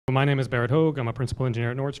My name is Barrett Hogue. I'm a principal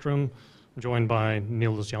engineer at Nordstrom. I'm joined by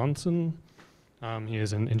Nils Janson. He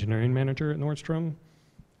is an engineering manager at Nordstrom.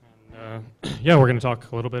 And, yeah, we're going to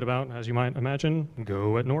talk a little bit about, as you might imagine,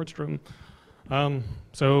 Go at Nordstrom.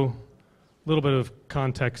 So a little bit of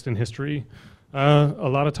context and history. A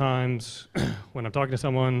lot of times when I'm talking to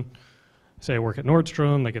someone, say I work at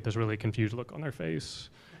Nordstrom, they get this really confused look on their face.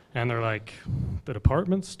 And they're like, the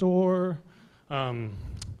department store?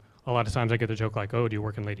 A lot of times I get the joke like, oh, do you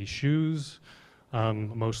work in ladies' shoes?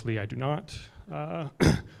 Mostly I do not.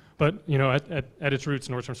 But you know, at its roots,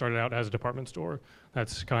 Nordstrom started out as a department store.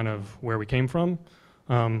 That's kind of where we came from.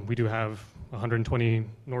 We do have 120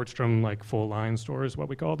 Nordstrom, like full line stores, what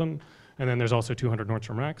we call them. And then there's also 200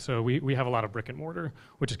 Nordstrom racks. So we have a lot of brick and mortar,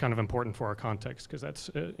 which is kind of important for our context because that's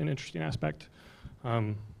an interesting aspect.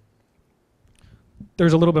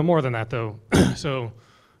 There's a little bit more than that though. So,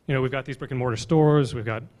 you know, we've got these brick and mortar stores, we've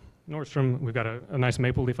got Nordstrom, we've got a nice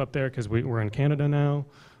maple leaf up there because we're in Canada now,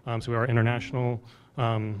 so we are international.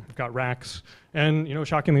 We've got racks, and you know,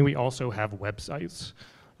 shockingly, we also have websites.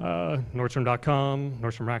 Nordstrom.com,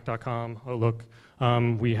 NordstromRack.com. Oh look,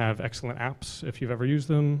 we have excellent apps if you've ever used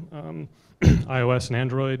them. iOS and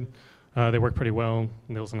Android, they work pretty well.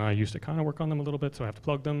 Nils and I used to kind of work on them a little bit, so I have to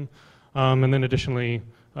plug them. And then additionally,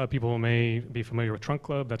 people may be familiar with Trunk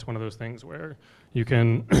Club. That's one of those things where you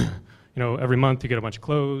can, you know, every month you get a bunch of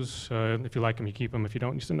clothes. If you like them, you keep them. If you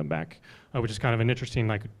don't, you send them back, which is kind of an interesting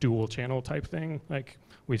like dual channel type thing. Like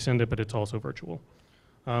we send it, but it's also virtual.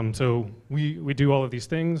 So we do all of these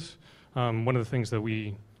things. One of the things that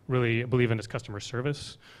we really believe in is customer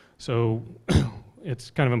service. So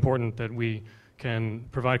it's kind of important that we can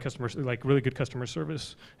provide customers like really good customer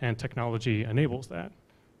service, and technology enables that.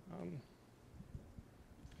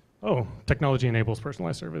 Oh, technology enables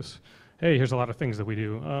personalized service. Hey, here's a lot of things that we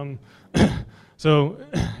do. So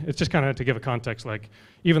it's just kind of to give a context, like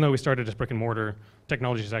even though we started as brick and mortar,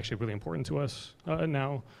 technology is actually really important to us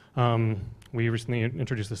now. We recently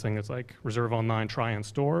introduced this thing that's like reserve online, try and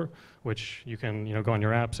store, which you can go on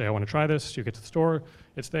your app, say I want to try this, you get to the store,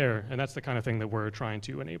 it's there, and that's the kind of thing that we're trying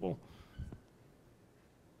to enable.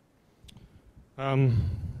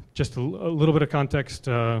 Just a little bit of context.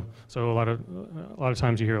 So a lot of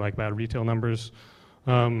times you hear like bad retail numbers.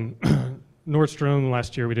 Nordstrom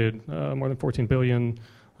last year we did more than 14 billion.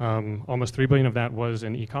 Almost 3 billion of that was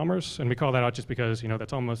in e-commerce, and we call that out just because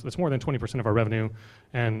that's more than 20% of our revenue,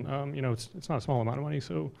 and it's not a small amount of money.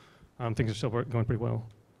 So things are still going pretty well.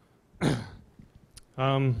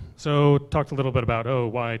 So talked a little bit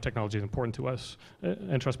about why technology is important to us,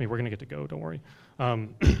 and trust me, we're going to get to Go. Don't worry.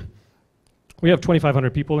 We have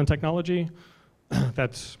 2,500 people in technology.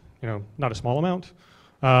 That's not a small amount.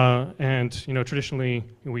 And traditionally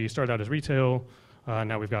we started out as retail.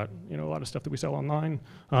 Now we've got a lot of stuff that we sell online.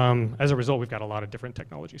 As a result, we've got a lot of different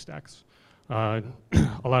technology stacks. A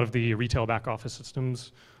lot of the retail back office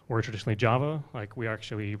systems were traditionally Java. Like we are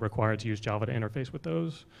actually required to use Java to interface with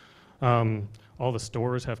those. All the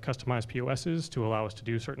stores have customized POSs to allow us to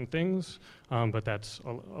do certain things, but that's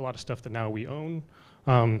a lot of stuff that now we own.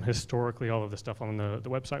 Historically, all of the stuff on the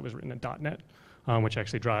website was written in .NET, which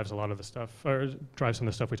actually drives a lot of the stuff, or drives some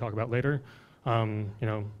of the stuff we talk about later.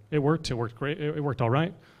 It worked great, it worked all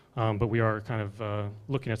right, but we are kind of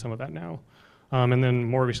looking at some of that now. And then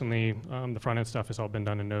more recently, the front end stuff has all been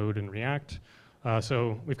done in Node and React.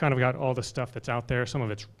 So we've kind of got all the stuff that's out there. Some of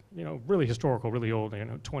it's really historical, really old,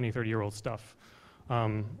 20, 30-year-old stuff.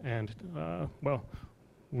 Well,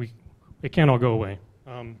 it can't all go away.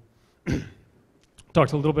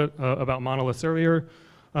 Talked a little bit about monoliths earlier.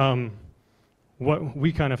 What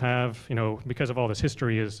we kind of have, because of all this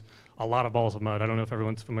history, is a lot of balls of mud. I don't know if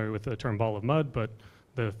everyone's familiar with the term ball of mud, but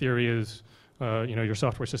the theory is, your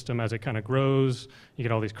software system, as it kind of grows, you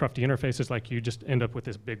get all these crufty interfaces, like you just end up with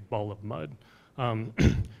this big ball of mud.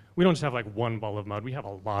 We don't just have like one ball of mud, we have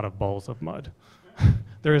a lot of balls of mud.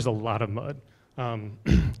 There is a lot of mud.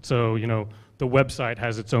 So, the website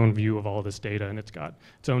has its own view of all this data, and it's got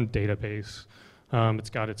its own database. It's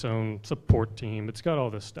got its own support team. It's got all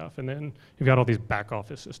this stuff. And then you've got all these back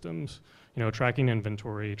office systems, tracking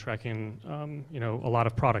inventory, tracking, a lot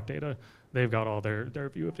of product data. They've got all their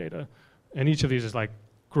view of data. And each of these is like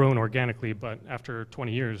grown organically, but after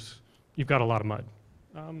 20 years, you've got a lot of mud.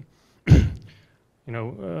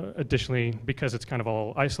 Additionally, because it's kind of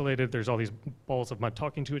all isolated, there's all these balls of mud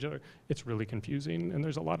talking to each other. It's really confusing, and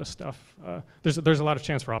there's a lot of stuff. There's a lot of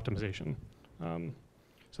chance for optimization.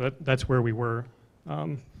 So that's where we were.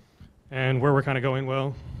 And where we're kind of going,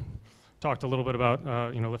 well, talked a little bit about,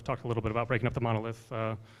 Lyft talked a little bit about breaking up the monolith.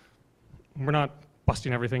 We're not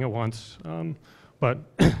busting everything at once, but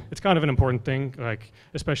it's kind of an important thing, like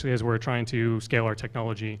especially as we're trying to scale our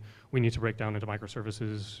technology, we need to break down into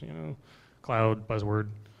microservices, you know, cloud buzzword.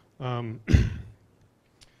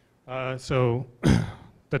 So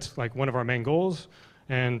that's like one of our main goals,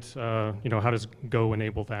 and you know, how does Go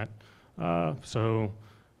enable that?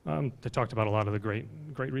 They talked about a lot of the great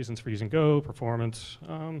reasons for using Go, performance,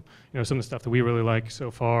 you know, some of the stuff that we really like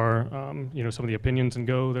so far, you know, some of the opinions in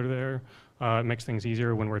Go that are there. It makes things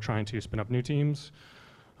easier when we're trying to spin up new teams.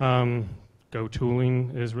 Go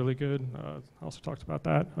tooling is really good. I also talked about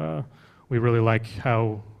that. We really like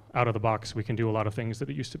how out of the box we can do a lot of things that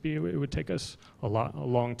it used to be. It would take us a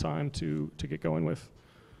long time to get going with.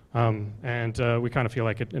 We kind of feel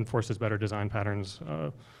like it enforces better design patterns.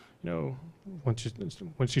 You know,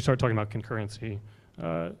 once you start talking about concurrency,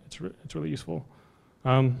 it's really useful.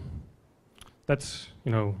 That's,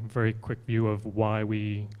 you know, a very quick view of why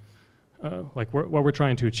we like what we're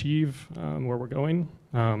trying to achieve, where we're going.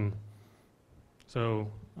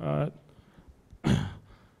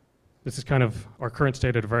 This is kind of our current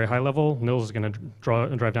state at a very high level. Nils is going to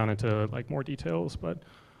drive down into like more details, but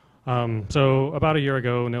so about a year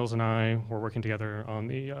ago, Nils and I were working together on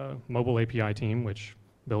the mobile API team, which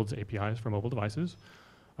builds APIs for mobile devices.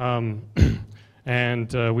 We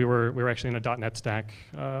were actually in a .NET stack.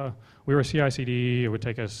 We were CI/CD. It would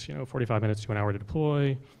take us, you know, 45 minutes to an hour to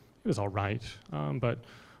deploy. It was all right, but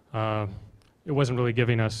it wasn't really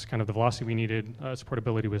giving us kind of the velocity we needed.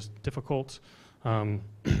 Supportability was difficult.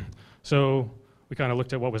 So we kind of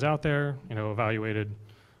looked at what was out there, you know, evaluated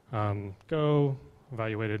Go,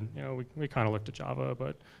 evaluated, you know, we kind of looked at Java,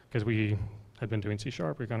 but because we had been doing C#,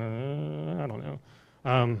 we kind of, I don't know.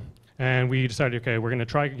 And we decided, okay, we're going to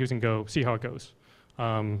try using Go, see how it goes.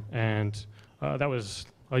 That was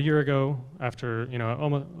a year ago. After, you know,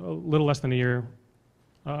 almost a little less than a year,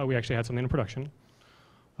 we actually had something in production.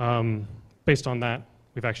 Based on that,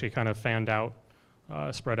 we've actually kind of fanned out,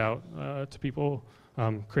 spread out to people,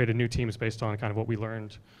 created new teams based on kind of what we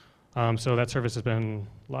learned. So that service has been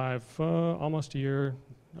live almost a year.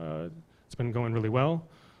 It's been going really well.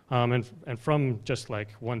 And from just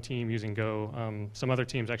like one team using Go, some other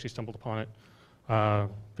teams actually stumbled upon it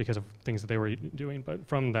because of things that they were doing. But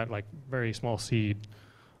from that like very small seed,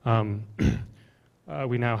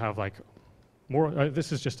 we now have like more.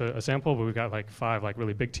 This is just a sample, but we've got like 5 like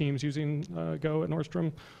really big teams using Go at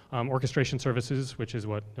Nordstrom. Orchestration services, which is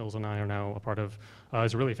what Nils and I are now a part of,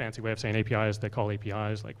 is a really fancy way of saying APIs. They call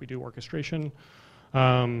APIs like we do orchestration.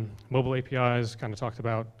 Mobile APIs, kind of talked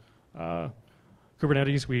about.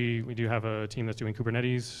 Kubernetes, we do have a team that's doing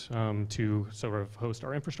Kubernetes to sort of host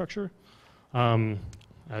our infrastructure.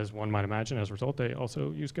 As one might imagine, as a result, they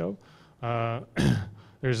also use Go.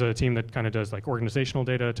 There's a team that kind of does like organizational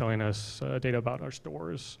data, telling us data about our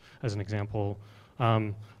stores, as an example.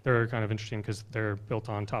 They're kind of interesting because they're built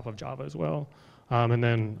on top of Java as well. And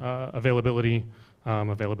then availability.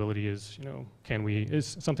 Availability is, you know,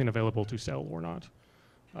 is something available to sell or not?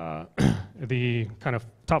 The kind of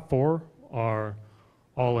top 4 are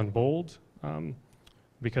all in bold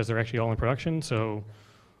because they're actually all in production. So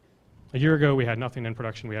a year ago, we had nothing in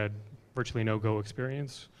production. We had virtually no Go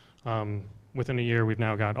experience. Within a year, we've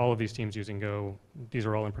now got all of these teams using Go. These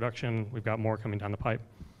are all in production. We've got more coming down the pipe.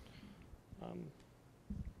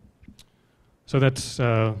 So that's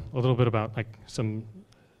a little bit about like some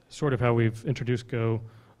sort of how we've introduced Go.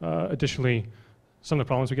 Additionally, some of the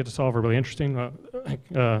problems we get to solve are really interesting.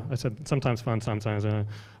 I said sometimes fun, sometimes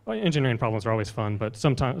engineering problems are always fun, but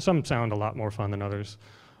some sound a lot more fun than others.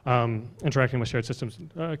 Interacting with shared systems,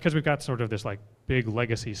 because we've got sort of this like big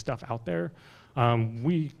legacy stuff out there.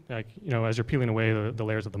 We, like, you know, as you're peeling away the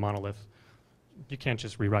layers of the monolith, you can't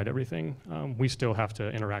just rewrite everything. We still have to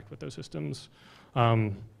interact with those systems.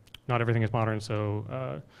 Not everything is modern,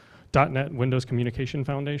 so .NET Windows Communication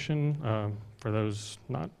Foundation, for those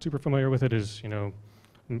not super familiar with it, is, you know,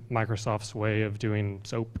 Microsoft's way of doing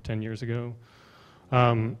SOAP 10 years ago.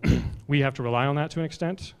 We have to rely on that to an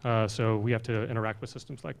extent, so we have to interact with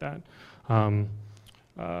systems like that.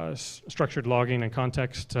 Structured logging and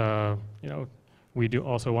context, you know, we do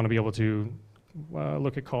also want to be able to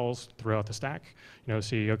look at calls throughout the stack, you know,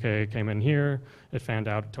 see, okay, it came in here, it fanned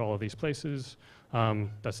out to all of these places.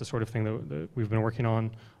 That's the sort of thing that we've been working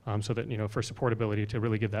on, so that, you know, for supportability, to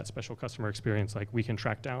really give that special customer experience, like we can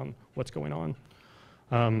track down what's going on.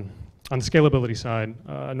 On the scalability side,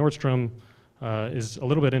 Nordstrom is a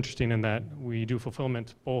little bit interesting in that we do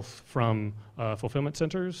fulfillment both from fulfillment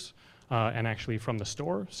centers and actually from the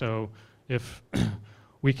store. So if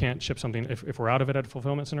we can't ship something, if we're out of it at a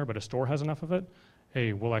fulfillment center, but a store has enough of it,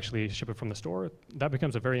 hey, we'll actually ship it from the store. That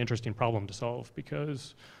becomes a very interesting problem to solve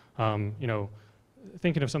because, you know,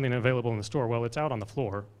 thinking of something available in the store, well, it's out on the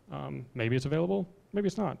floor. Maybe it's available, maybe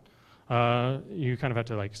it's not. You kind of have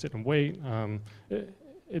to like sit and wait.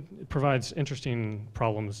 It provides interesting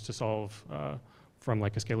problems to solve from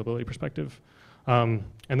like a scalability perspective. And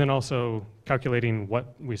then also calculating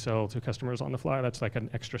what we sell to customers on the fly. That's like an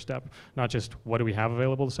extra step, not just what do we have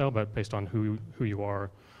available to sell, but based on who you are,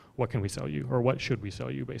 what can we sell you, or what should we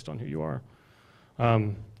sell you based on who you are.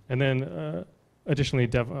 And then additionally,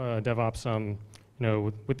 DevOps, you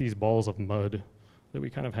know, with these balls of mud that we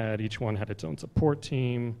kind of had, each one had its own support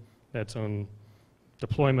team, its own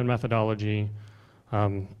deployment methodology.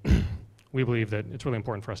 We believe that it's really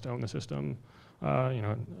important for us to own the system. You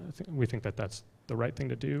know, we think that that's the right thing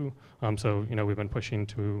to do. So, you know, we've been pushing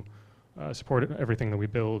to support everything that we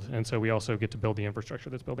build, and so we also get to build the infrastructure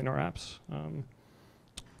that's building our apps.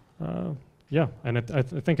 Yeah, and I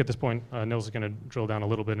think at this point, Nils is going to drill down a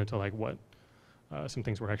little bit into like what some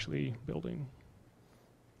things we're actually building.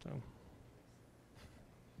 So.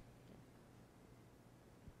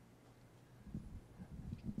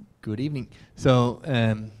 Good evening. So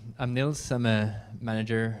I'm Nils. I'm a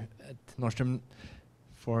manager at Nordstrom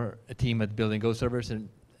for a team at building Go servers,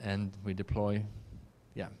 and we deploy,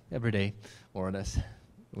 yeah, every day, more or less,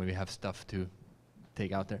 when we have stuff to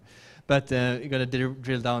take out there. But we're going to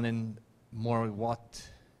drill down in more what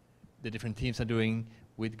the different teams are doing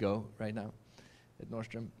with Go right now at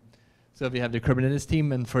Nordstrom. So we have the Kubernetes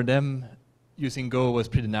team, and for them, using Go was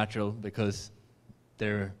pretty natural because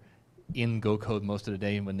they're in Go code most of the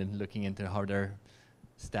day when they're looking into how their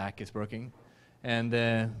stack is working. And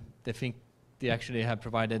they think they actually have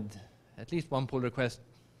provided at least one pull request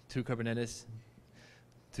to Kubernetes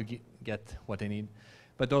to get what they need.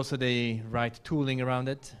 But also they write tooling around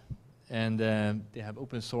it, and they have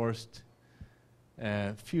open sourced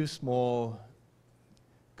a few small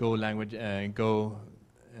Go language,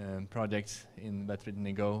 projects that's written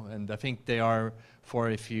in Go. And I think they are for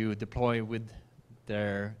if you deploy with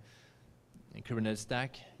their Kubernetes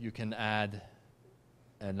stack, you can add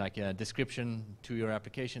like a description to your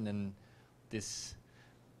application, and this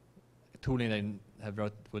tooling they have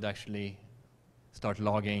wrote would actually start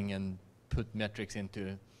logging and put metrics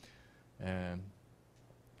into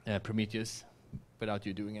Prometheus without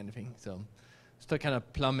you doing anything. So it's the kind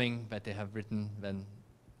of plumbing that they have written that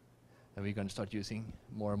we're going to start using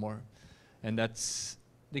more and more. And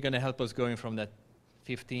they're going to help us going from that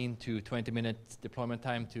 15 to 20 minute deployment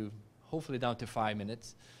time to hopefully down to 5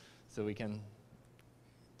 minutes, so we can,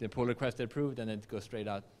 the pull request approved and it goes straight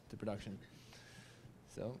out to production.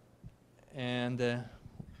 So, and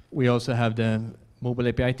we also have the mobile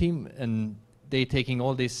API team, and they taking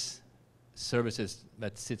all these services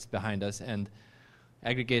that sits behind us and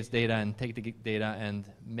aggregates data and take the data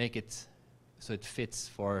and make it so it fits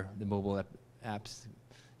for the mobile apps.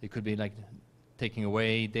 It could be like taking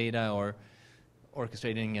away data or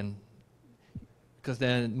orchestrating, and because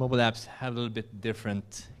the mobile apps have a little bit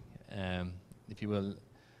different, if you will,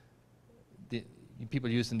 people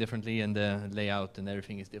use them differently, and the layout and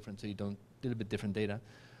everything is different, so you don't, a little bit different data.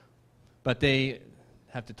 But they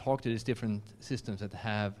have to talk to these different systems that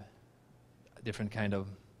have different kind of,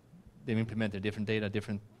 they've implemented different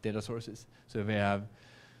data sources. So we have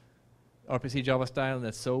RPC Java style,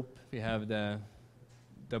 that's SOAP. We have the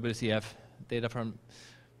WCF data from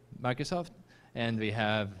Microsoft, and we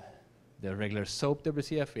have the regular SOAP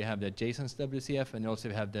WCF, we have the JSON's WCF, and also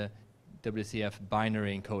we have the WCF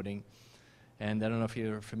binary encoding. And I don't know if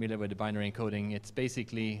you're familiar with the binary encoding. It's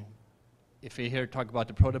basically, if you hear talk about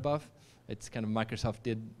the protobuf, it's kind of Microsoft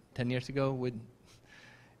did 10 years ago with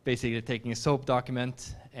basically taking a SOAP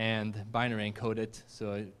document and binary encode it,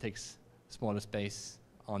 so it takes smaller space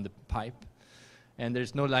on the pipe. And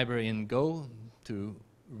there's no library in Go to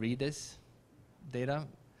read this data.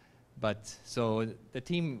 But so the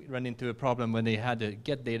team ran into a problem when they had to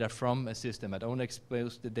get data from a system that only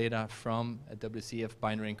exposed the data from a WCF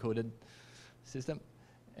binary encoded system,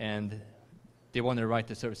 and they wanted to write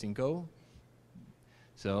the service in Go.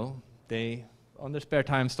 So they, on their spare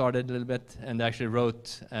time, started a little bit and actually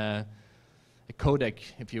wrote a codec,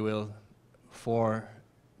 if you will, for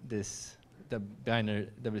the binary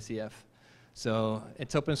WCF. So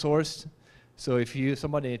it's open source. So if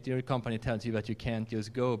somebody at your company tells you that you can't use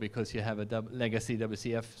Go because you have a legacy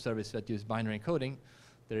WCF service that uses binary encoding,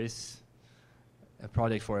 there is a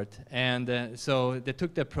project for it. And so they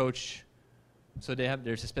took the approach. So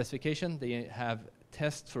there's a specification. They have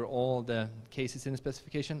tests for all the cases in the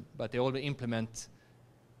specification, but they already implement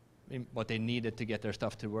what they needed to get their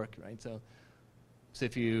stuff to work, right? So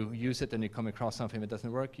if you use it and you come across something that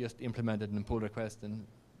doesn't work, just implement it in a pull request and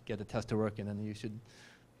get the test to work, and then you should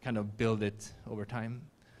kind of build it over time.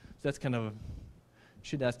 So that's kind of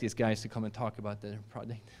should ask these guys to come and talk about their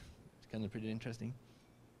project. It's kind of pretty interesting.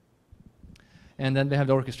 And then we have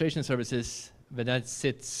the orchestration services, but that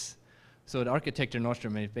sits, so the architecture in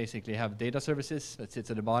Nordstrom, we basically have data services that sits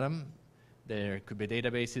at the bottom. There could be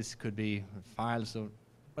databases, could be files, or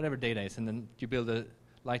whatever data is, and then you build a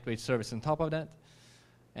lightweight service on top of that,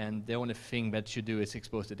 and the only thing that should do is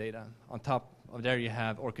expose the data. On top of there you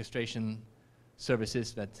have orchestration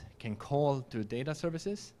services that can call to data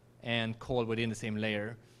services and call within the same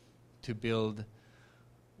layer to build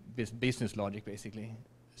business logic, basically.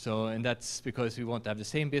 So, and that's because we want to have the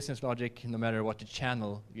same business logic no matter what the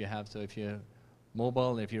channel you have. So if you're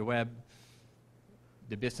mobile, if you're web,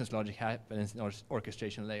 the business logic happens in our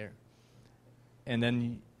orchestration layer. And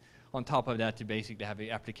then on top of that, you basically have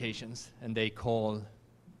the applications, and they call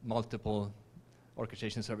multiple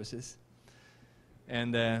orchestration services.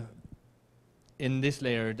 And in this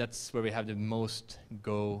layer, that's where we have the most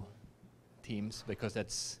Go teams, because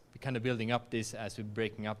that's we're kind of building up this as we're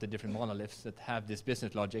breaking up the different monoliths that have this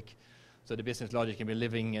business logic. So the business logic can be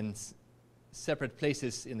living in separate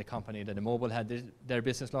places in the company. That the mobile had their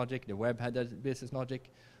business logic, the web had their business logic.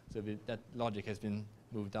 So that logic has been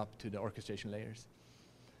moved up to the orchestration layers.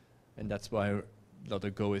 And that's why a lot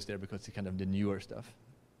of Go is there, because it's kind of the newer stuff.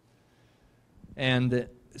 And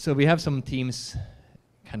so we have some teams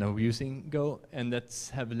kind of using Go, and that's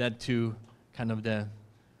have led to kind of the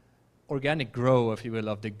organic grow, if you will,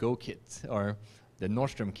 of the Go kit, or the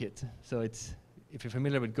Nordstrom kit. So it's, if you're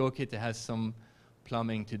familiar with Go kit, it has some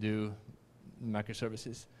plumbing to do,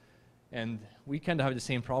 microservices. And we kind of have the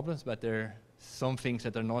same problems, but there are some things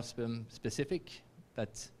that are Nordstrom specific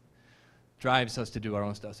that drives us to do our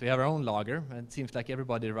own stuff. So we have our own logger, and it seems like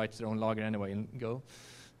everybody writes their own logger anyway in Go,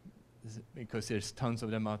 because there's tons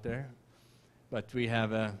of them out there. But we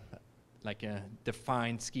have like a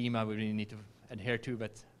defined schema we really need to adhere to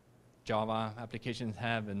that Java applications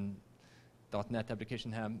have and .NET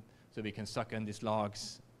applications have, so we can suck in these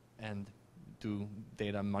logs and do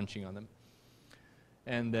data munching on them.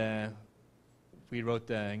 And we wrote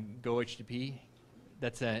the Go HTTP.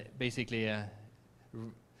 That's basically a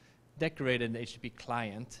decorated HTTP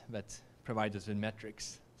client that provides us with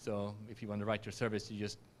metrics. So if you want to write your service, you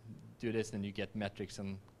just do this, and you get metrics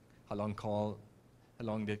on how long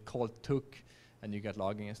the call took, and you get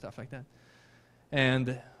logging and stuff like that.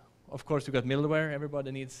 And of course, we got middleware.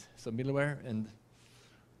 Everybody needs some middleware, and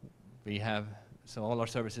we have, so all our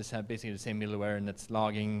services have basically the same middleware, and it's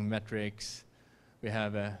logging, metrics. We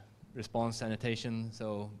have a response annotation,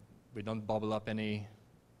 so we don't bubble up any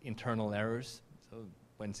internal errors. So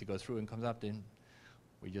once it goes through and comes up, then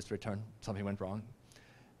we just return something went wrong.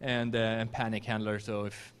 And panic handler, so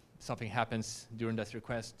if something happens during that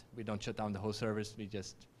request, we don't shut down the whole service. We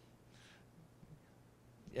just,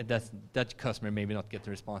 that customer maybe not get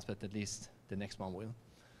the response, but at least the next one will.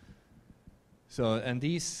 So, and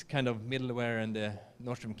these kind of middleware and the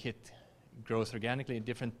Nordstrom kit grows organically. A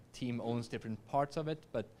different team owns different parts of it,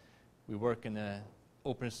 but we work in an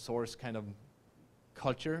open source kind of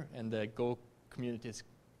culture, and the Go community is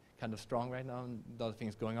kind of strong right now, and a lot of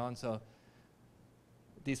things going on. So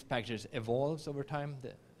these packages evolves over time,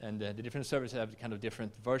 and the different services have kind of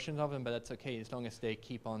different versions of them, but that's okay as long as they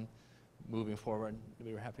keep on moving forward.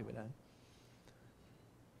 We were happy with that.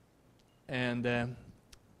 And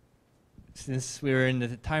since we're in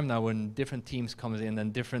the time now when different teams comes in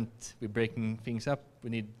and we're breaking things up, we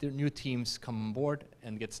need new teams come on board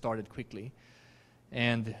and get started quickly.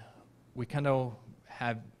 And we kind of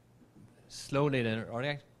have slowly,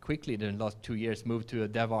 or quickly, in the last 2 years, moved to a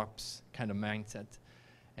DevOps kind of mindset.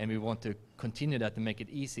 And we want to continue that and make it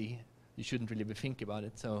easy. You shouldn't really be thinking about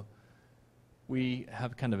it. So we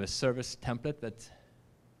have kind of a service template that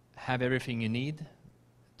have everything you need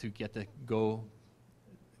to get the Go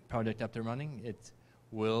project up and running. It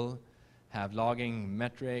will have logging,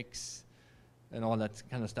 metrics, and all that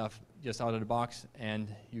kind of stuff just out of the box, and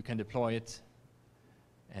you can deploy it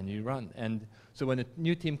and you run. And so when a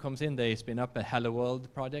new team comes in, they spin up a Hello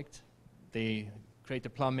World project. They create the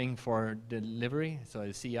plumbing for delivery, so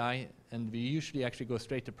a CI, and we usually actually go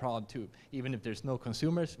straight to prod too. Even if there's no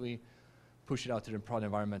consumers, we push it out to the prod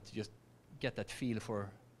environment to just get that feel for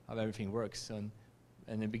how everything works. And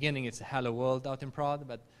in the beginning, it's a Hello World out in prod,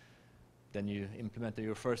 but then you implement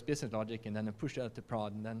your first business logic, and then you push it out to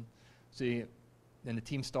prod, and then then the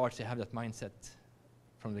team starts to have that mindset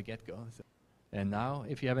from the get-go. So. And now,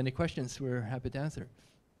 if you have any questions, we're happy to answer.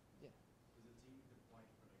 Yeah. Does the team deploy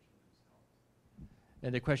to production themselves?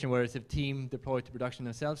 And the question was, if team deployed to production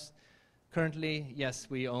themselves? Currently, yes,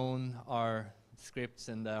 we own our scripts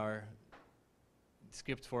and our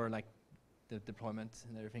script for like the deployment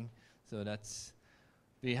and everything. So that's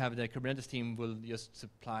we have the Kubernetes team will just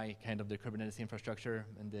supply kind of the Kubernetes infrastructure,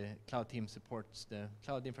 and the cloud team supports the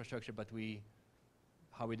cloud infrastructure, but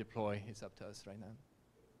how we deploy is up to us right now.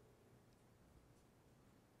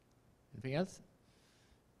 Anything else?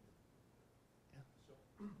 Yeah. So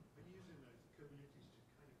are you using Kubernetes to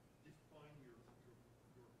kind of define your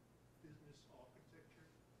business architecture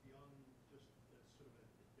beyond just sort of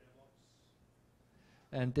a DevOps?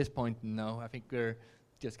 And at this point, no. I think we're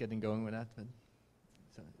just getting going with that. But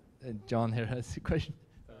so, John here has a question.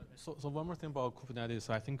 So one more thing about Kubernetes,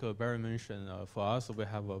 I think Barry mentioned for us, we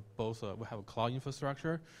have we have a cloud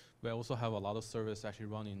infrastructure. We also have a lot of service actually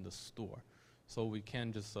running in the store. So we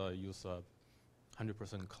can't just use a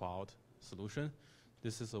 100% cloud solution.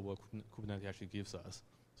 This is what Kubernetes actually gives us.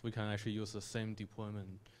 So we can actually use the same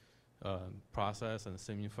deployment process and the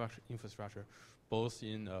same infrastructure, both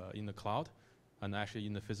in the cloud and actually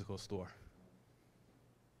in the physical store.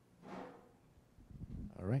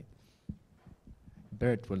 All right.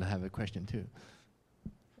 Barrett will have a question too.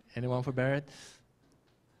 Anyone for Barrett?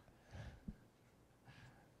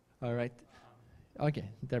 All right. Okay,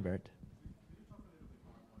 there, Barrett. Can you talk a little bit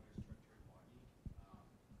more about your structured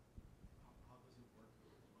logging? How does it work?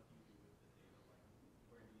 What do you do with the data? Like,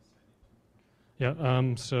 where do you send it to?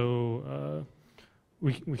 Yeah, so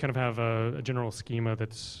we kind of have a general schema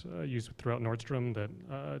that's used throughout Nordstrom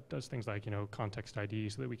that does things like, context ID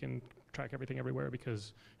so that we can track everything everywhere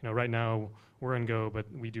because, right now we're in Go, but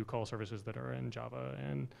we do call services that are in Java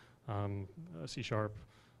and C#.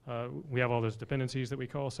 We have all those dependencies that we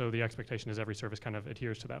call, so the expectation is every service kind of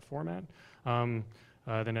adheres to that format. Then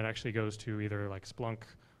it actually goes to either like Splunk,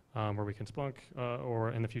 where we can Splunk,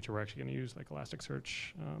 or in the future we're actually going to use like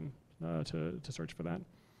Elasticsearch to search for that.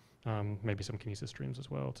 Maybe some Kinesis streams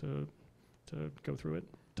as well to go through it,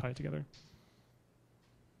 tie it together.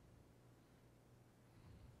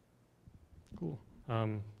 Cool.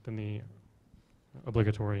 Then the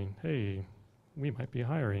obligatory, hey, we might be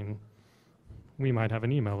hiring. We might have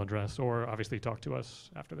an email address, or obviously talk to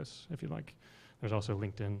us after this if you'd like. There's also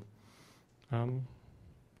LinkedIn.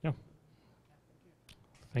 Yeah.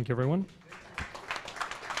 Thank you, everyone.